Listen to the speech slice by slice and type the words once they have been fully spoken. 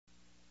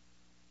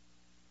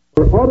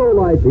Your Auto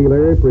Light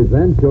dealer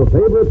presents your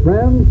favorite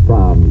friends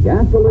from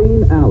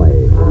Gasoline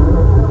Alley.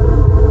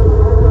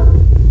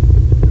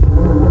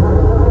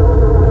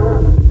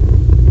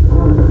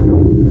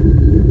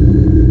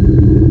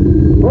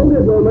 Hold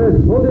it,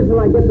 Wilmer. Hold it till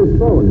I get this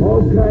phone.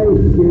 Okay,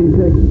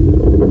 Skeezick.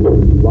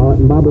 Wallet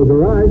and Bobble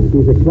Garage.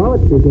 Skeezick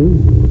Wallet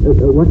speaking.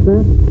 What's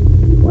that?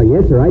 Why,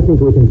 yes, sir. I think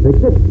we can fix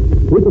it.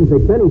 We can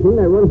fix anything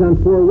that runs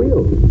on four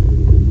wheels.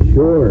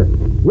 Sure.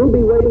 We'll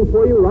be waiting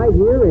for you right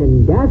here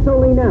in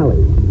Gasoline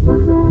Alley.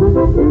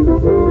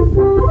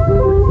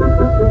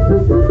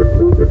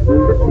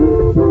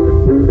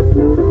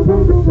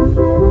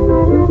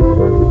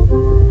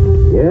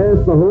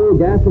 Yes, the whole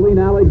Gasoline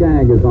Alley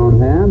gang is on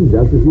hand,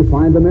 just as you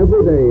find them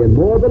every day in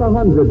more than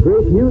 100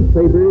 great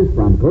newspapers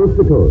from coast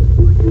to coast.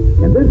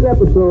 In this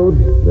episode,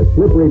 the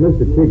slippery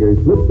Mr.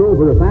 Chiggers slips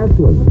over a fast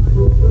one.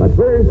 But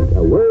first,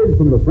 a word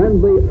from the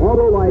friendly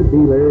Auto Light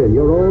dealer in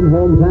your own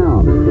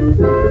hometown.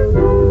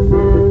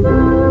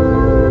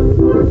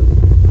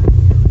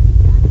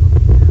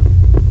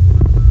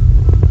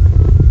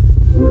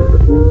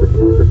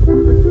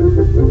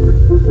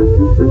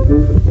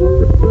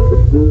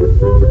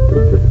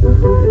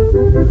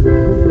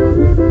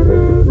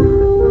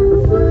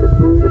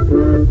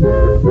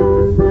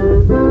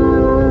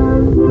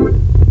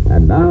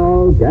 And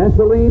now,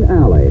 Gasoline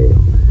Alley.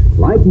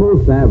 Like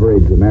most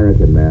average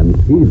American men,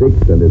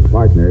 Skeezick and his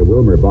partner,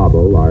 Wilmer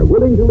Bobble, are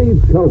willing to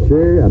leave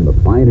culture and the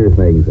finer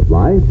things of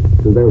life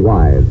to their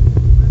wives.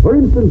 For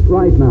instance,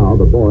 right now,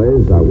 the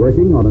boys are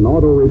working on an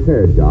auto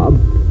repair job,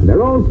 and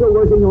they're also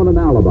working on an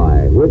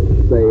alibi, which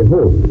they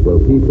hope will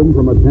keep them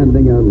from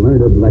attending a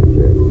learned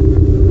lecture.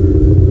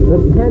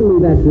 Hand me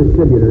that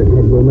distributor,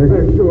 Head Wilmer.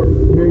 Sure.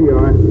 Here you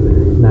are.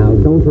 Now,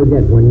 don't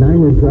forget, when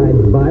Niner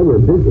drives by, we're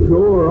busy.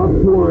 Sure, up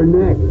to our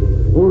neck.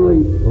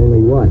 Only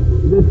what?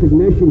 This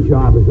ignition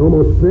job is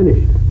almost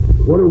finished.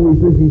 What are we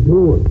busy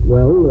doing?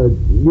 Well,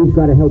 you've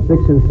got to help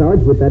Fix and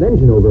Sarge with that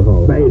engine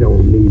overhaul. They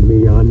don't need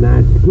me on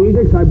that,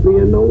 Skeezick. I'd be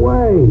in the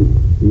way.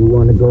 You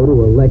want to go to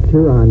a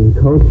lecture on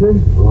culture?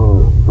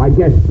 Oh, I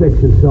guess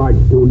Fix and Sarge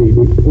do need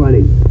me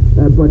plenty.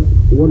 But what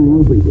will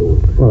you be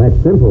doing? Well,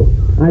 that's simple.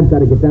 I've got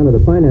to get down to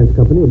the finance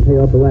company and pay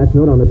off the last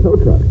note on the tow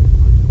truck.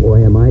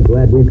 Boy, am I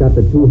glad we've got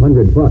the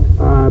 $200.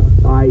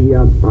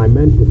 I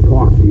meant to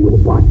talk to you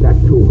about that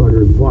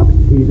 $200,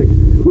 Skeezick.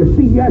 You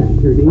see,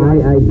 yesterday...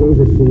 I gave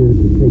it to you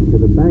to take to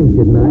the bank,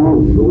 didn't I?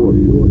 Oh, sure.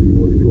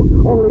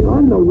 Only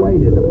on the way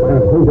to the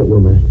bank. Hold it,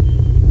 Wilmer.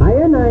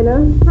 Hiya, Nina.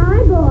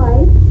 Hi,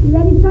 boys. You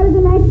ready to go to the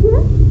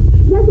lecture?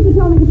 Jessica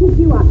told me to pick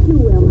you up, too,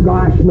 Wilmer.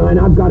 Gosh,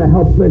 Nina, I've got to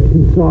help Fix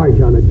and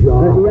Sarge on a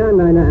job. Yeah,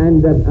 Nina,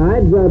 and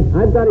I've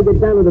got to get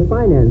down to the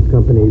finance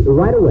company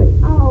right away.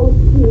 Oh,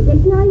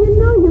 Skeezick, now you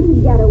know you can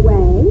get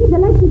away. The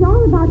lecture's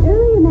all about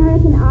early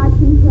American arts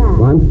and crafts.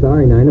 Well, I'm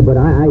sorry, Nina, but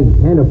I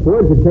can't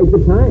afford to take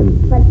the time.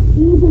 But,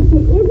 Skeezick,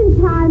 it isn't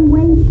time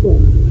wasted.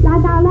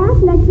 Like our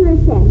last lecturer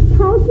said,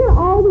 culture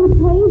always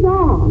pays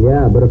off.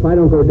 Yeah, but if I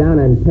don't go down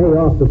and pay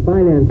off the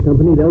finance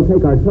company, they'll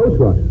take our tow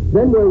truck.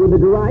 Then where would the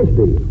garage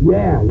be?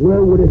 Yeah, where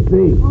would it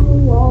be?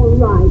 Oh, all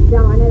right,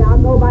 darn it. I'll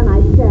go by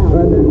myself.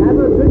 Have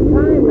a good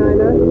time,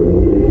 Nina.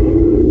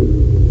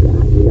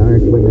 Gosh,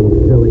 aren't women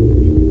silly?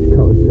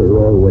 Culture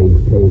always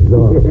pays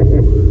off.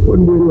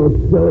 Wouldn't we look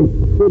silly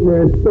sitting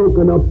there and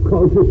soaking up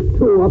culture,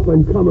 two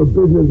up-and-comer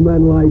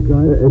businessmen like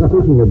us?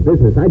 Speaking of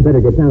business, I'd better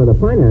get down to the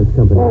finance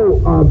company.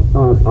 Oh,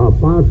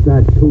 about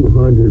that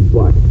 $200,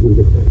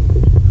 Skeezick.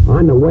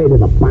 On the way to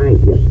the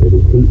bank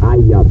yesterday, see, I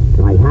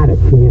had a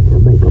chance to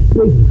make a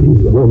big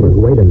deal. Wilmer,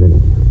 wait a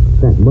minute.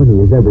 That money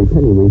is every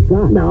penny we've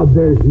got. Now,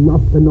 there's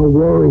nothing to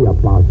worry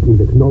about,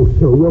 Skeezick. No,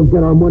 sir. We'll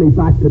get our money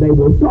back today.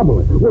 We'll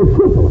double it. We'll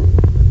triple it.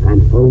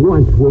 And for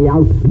once, we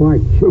outsmart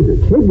Chiggers.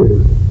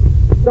 Chiggers?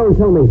 Don't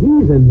tell me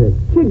he's in this.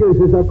 Chiggers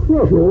is a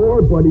crook.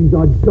 Sure, but he's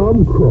a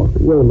dumb crook.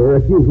 Wilmer,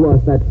 if you've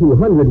lost that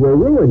 $200, we're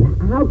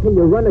ruined. How can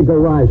you run a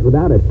garage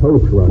without a tow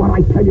truck? But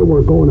I tell you,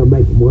 we're going to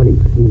make money,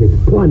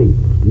 Skeezick. Plenty.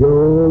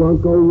 Your old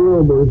Uncle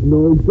Wilmer's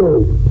no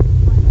dope.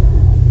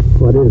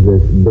 What is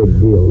this big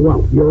deal?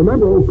 Well, you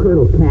remember old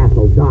Colonel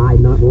Castle died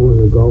not long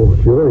ago?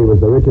 Sure, he was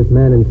the richest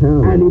man in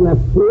town. And he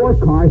left 4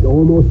 cars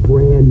almost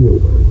brand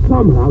new.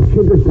 Somehow,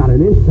 Chiggers got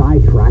an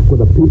inside track with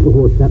the people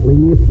who were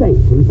settling the estate,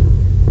 see?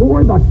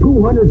 For the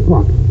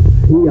 $200.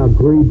 He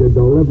agreed to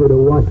deliver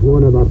to us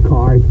one of the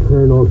cars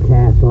Colonel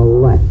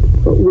Castle left.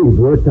 But we've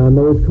worked on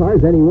those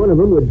cars. Any one of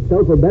them would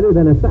sell for better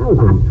than 1,000.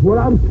 That's what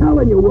I'm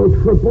telling you. We'll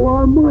triple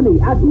our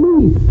money, at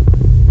least.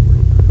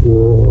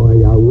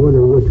 Boy, I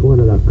wonder which one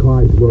of the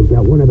cars we'll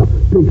get. One of the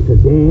big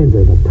sedans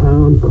or the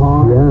town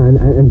car. Yeah,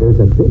 and there's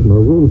a big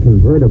maroon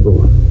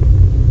convertible.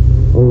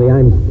 Only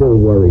I'm still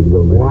worried,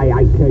 Wilmer. Why,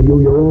 I tell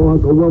you, your old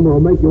Uncle Wilmer will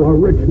make you a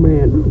rich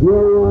man.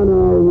 We're on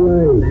our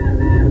way.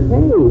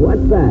 Hey,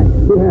 what's that?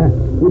 Yeah,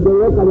 with the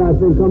look of that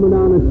thing coming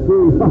down the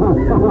street.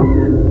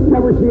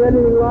 Never see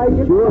anything like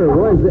it? Sure, it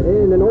was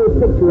in an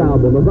old picture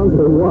album of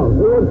Uncle Walt.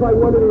 It looks like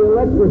one of the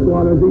electric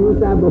ones they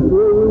used to have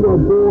before we were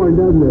born,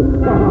 doesn't it?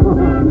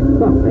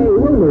 Hey,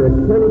 Wilmer,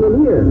 it's turning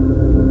in here.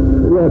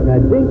 Look, a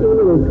dinky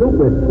little coupe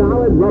with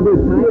solid rubber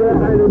tires.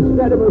 Yeah, and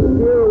instead of a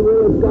steering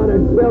wheel, it's got a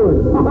Miller.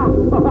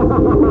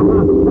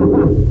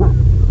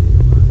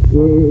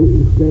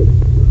 Is that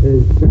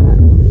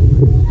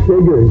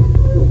Chiggers.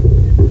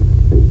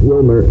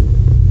 Wilmer,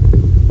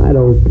 I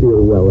don't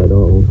feel well at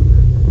all.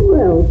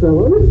 Well,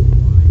 fellas,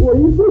 what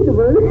do you think of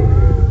her?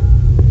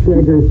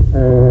 Chiggers,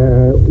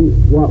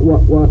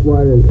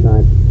 what is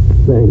that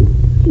thing?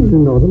 She's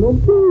an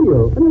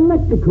automobile, an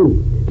electric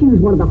coupe. She was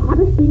one of the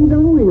hottest things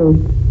on wheels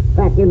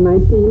back in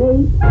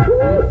 1908.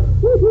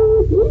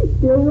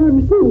 Still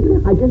runs,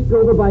 too. I just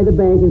drove her by the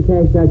bank and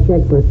cashed out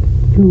check for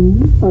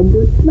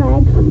 200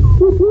 smacks.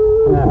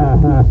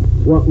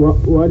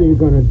 What are you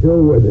going to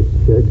do with it,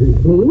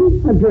 Chiggers?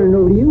 Me? I'm turning it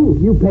over to you.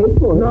 You paid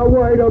for it. Now,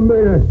 wait a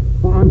minute.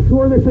 I'm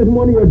sure this isn't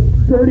one of your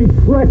dirty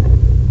tricks.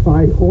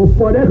 I hope,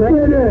 but if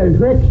it is.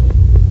 Tricks?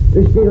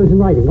 This deal is in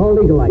writing, all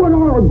legalized. But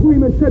our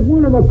agreement said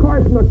one of the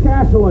cars from the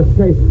castle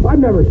estate. I've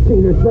never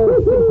seen it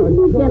so.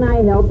 Can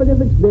I help it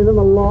if it's been in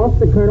the loft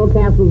to Colonel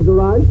Castle's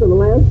garage for the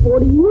last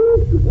 40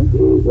 years?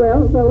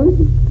 Well, fellas,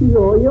 she's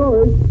all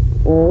yours.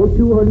 All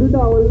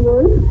 $200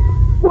 worth.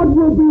 But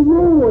we'll be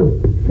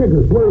ruined.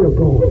 Chiggers, where are you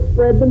going?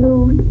 Spread the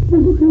news.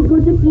 This is too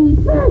good to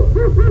keep.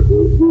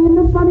 See you in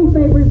the funny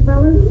papers,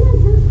 fellas.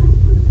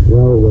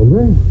 Well,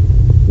 Wilmer,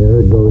 there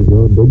goes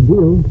your big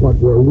deal.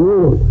 But we're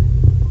ruined.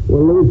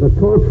 We'll lose the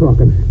tow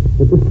trucking.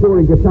 If the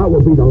story gets out,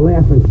 we'll be the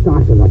laughing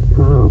stock of the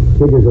town.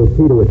 Chiggers will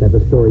see to it that the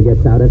story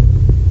gets out. Wait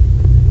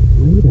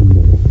a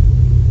minute.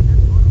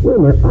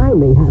 Wilmer, I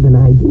may have an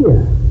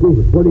idea.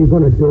 Jesus, what are you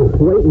going to do?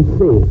 Wait and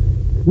see.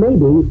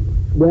 Maybe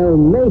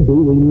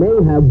we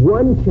may have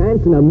one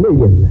chance in a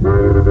million.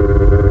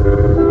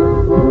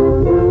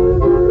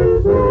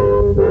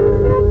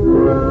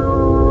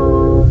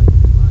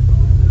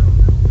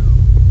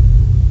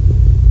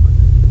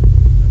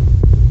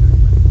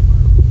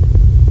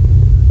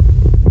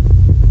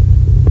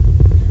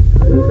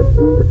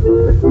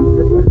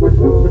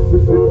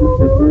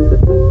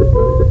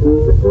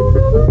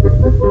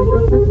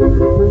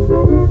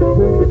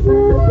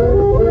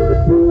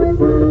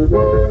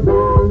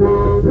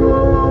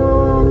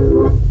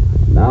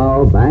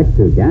 Now back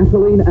to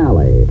Gasoline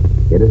Alley.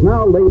 It is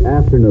now late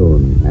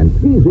afternoon, and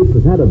Chiggers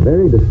has had a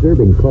very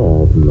disturbing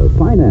call from the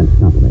finance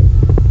company.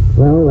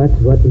 Well, that's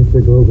what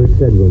Mr. Grover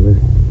said, Wilmer.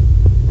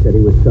 Said he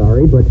was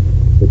sorry, but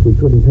if we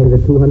couldn't pay the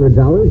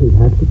 $200, he'd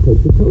have to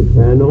take the tow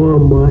truck. And all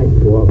my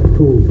fault,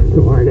 too,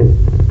 darn it.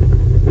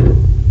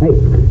 Hey,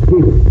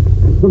 Chiggers,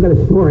 look at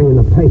a story in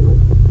the paper.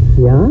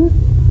 Yeah?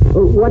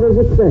 What does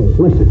it say?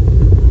 Listen.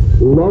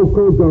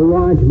 Local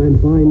garagemen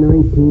buy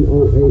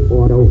 1908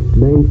 auto,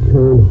 may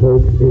turn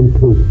hoax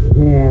into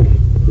cash.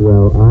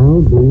 Well,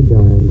 I'll be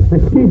darned. Hey,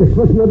 Chiggers,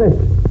 listen to this.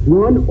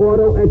 One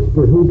auto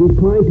expert who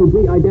declined to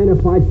be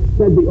identified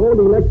said the old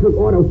electric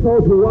auto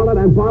sold to Wallet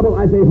and Bobble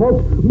as a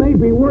hoax may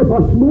be worth a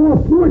small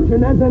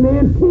fortune as an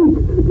antique.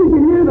 Did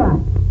you hear that?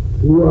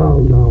 Well,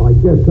 no, I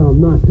guess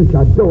I'm not such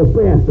a dope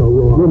after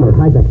all. Wilmer,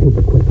 hide that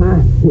paper quick.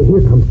 Here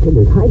comes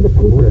Chiggers. Hide the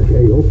paper.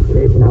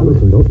 Okay. Now,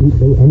 listen, don't you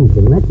say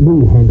anything. Let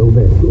me handle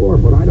this.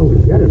 Sure, but I don't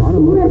get it. I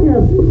don't know.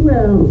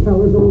 Well,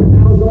 fellas,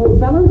 old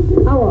fellas,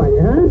 how are you,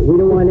 huh? We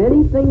don't want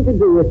anything to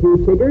do with you,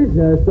 Chiggers,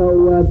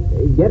 so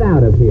get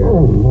out of here.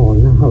 Oh,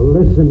 now,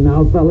 listen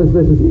now, fellas,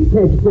 listen.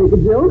 Can't you take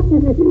a joke?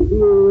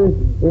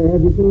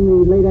 Have you seen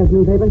the late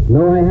afternoon paper?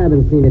 No, I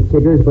haven't seen it,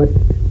 Chiggers, but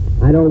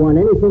I don't want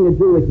anything to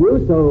do with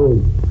you, so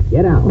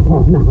get out.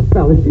 Oh, now,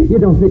 fellas, You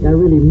don't think I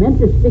really meant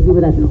to stick you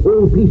with that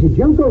old piece of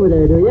junk over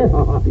there, do you?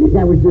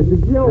 That was just a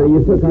joke.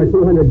 You took our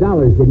 $200,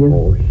 didn't you?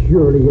 Oh,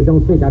 surely you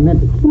don't think I meant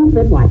to keep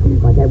it. Why,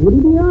 that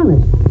wouldn't be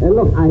honest.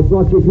 Look, I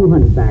brought you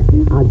 $200 back.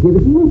 I'll give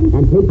it to you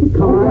and take the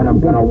car. Don't let him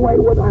get away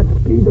with that,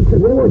 Skeezer.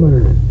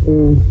 Wilmer.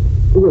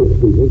 Wait,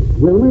 Skeezer.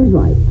 Wilmer's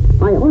right.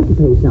 I ought to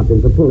pay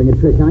something for pulling a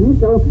trick on you,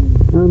 so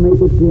I'll make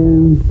it,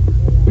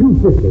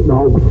 $250.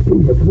 No,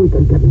 Skeezer, we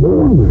can get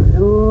more.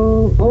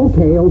 Oh,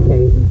 okay.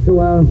 So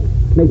I'll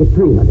make it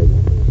 $300.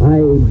 I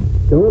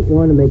don't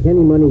want to make any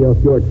money off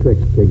your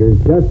tricks,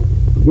 Chiggers. Just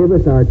give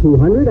us our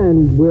 $200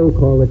 and we'll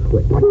call it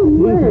quits. But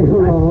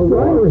all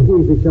right.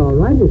 It's all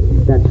right.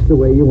 If that's the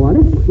way you want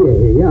it.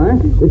 Here you are,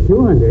 the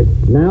 $200.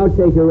 Now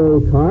take your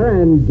old car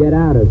and get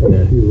out of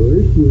here.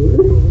 Sure.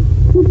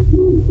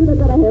 But I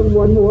gotta have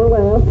one more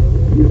laugh.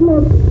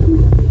 Look,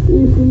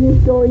 you see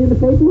this story in the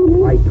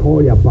paper? I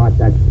told you about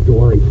that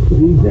story,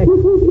 Skeezer.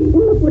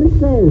 Look what it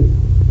says.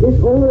 This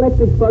old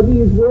electric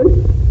buggy is worth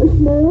a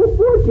small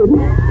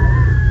fortune.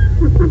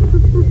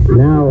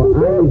 Now,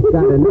 I've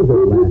got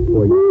another laugh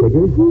for you,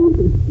 Chiggers.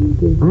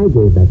 I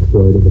gave that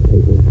story to the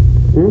paper.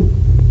 Huh?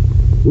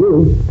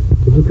 You?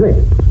 It's a trick.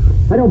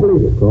 I don't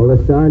believe you. Call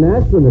the Star and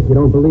ask them if you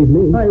don't believe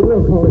me. I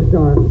will call the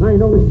Star. I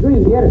know Miss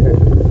Green, the editor.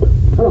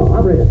 Hello,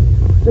 operator.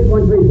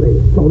 613,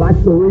 please. So that's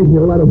the reason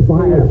you let him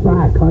buy it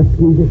back, huh,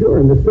 Skeezer? Sure,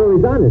 and the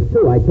story's honest,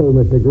 too. I told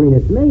Mr. Green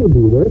it may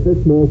be worth a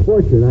small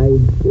fortune. I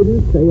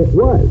didn't say it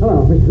was.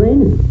 Hello, Miss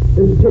Green.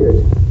 This is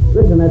Chiggers.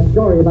 Listen, that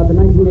story about the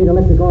 1908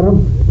 electric auto.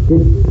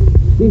 Did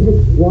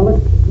Caesar's wallet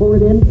pull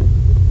it in?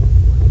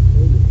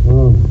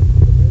 Oh.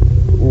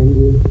 And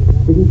you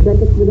didn't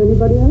check it with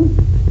anybody else?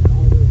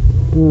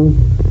 Oh,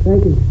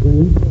 thank you,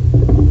 Green.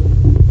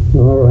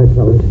 All right,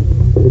 fellas.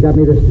 You got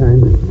me this time,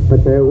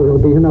 but there will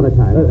be another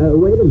time.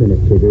 Wait a minute,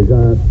 Chiggers.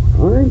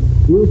 Aren't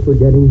you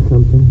forgetting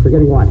something?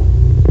 Forgetting what?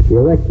 The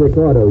electric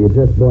auto you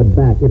just bought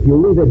back. If you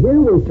leave it here,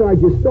 we'll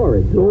charge you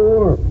storage.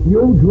 Sure.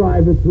 You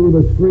drive it through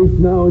the streets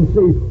now and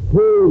see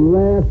who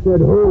laughs at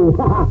who.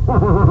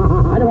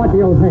 I don't want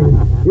the old thing.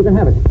 You can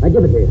have it. I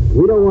give it to you.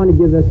 We don't want to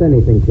give us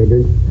anything,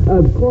 Chiggers.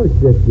 Of course,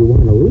 if you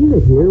want to leave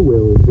it here,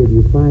 we'll give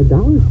you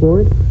 $5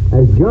 for it.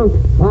 As junk.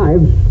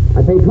 5?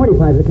 I paid $25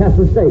 at the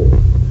Castle State.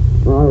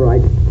 All right.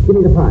 Give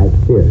me the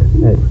 5. Here.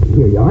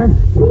 Here you are. I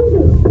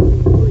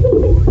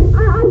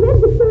read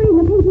the story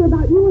in the paper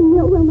about you and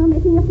Wilma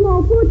making a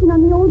small fortune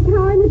on the old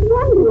car, and it's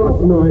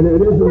wonderful. No, it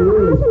isn't Now,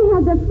 really. I can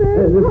have the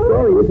first The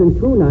story isn't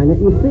true, Nina.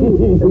 You see,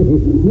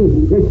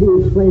 guess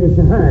you explained it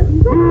to her.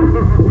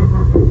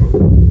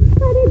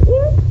 But it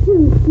is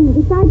true,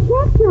 Steve. I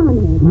checked on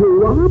it. You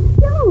what?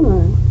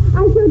 Sure.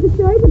 I showed the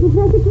story to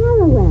Professor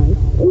Carraway.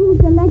 He's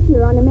the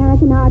lecturer on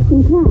American arts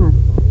and crafts.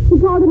 He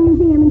called a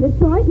museum in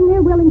Detroit, and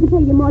they're willing to pay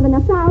you more than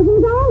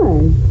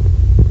 $1,000.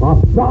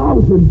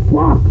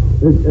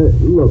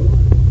 $1,000? Look,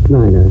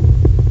 Nina,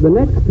 the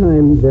next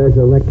time there's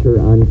a lecture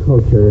on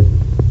culture,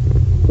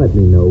 let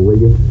me know, will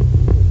you?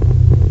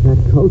 That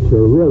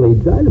culture really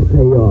does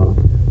pay off.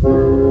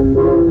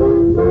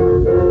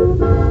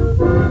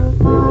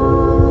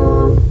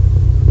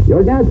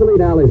 Your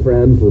Gasoline Alley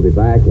friends will be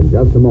back in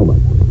just a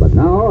moment. But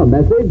now, a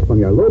message from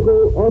your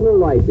local auto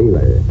light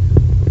dealer.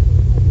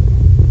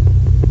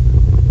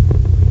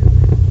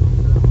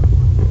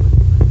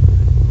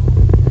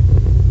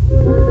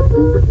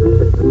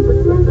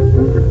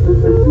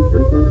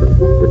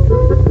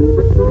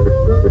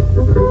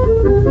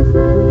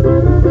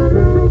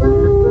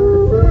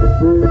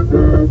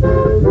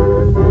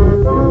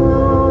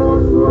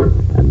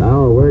 And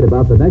now, a word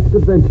about the next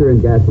adventure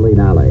in Gasoline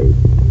Alley.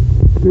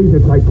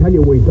 Jesus, I tell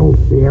you, we don't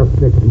dare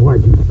fix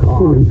Margie's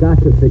car. We've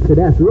got to fix it.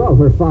 After all,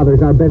 her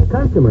father's our best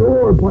customer.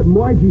 Sure, but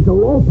Margie's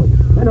eloping,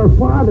 and her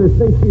father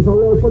thinks she's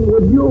eloping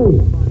with you.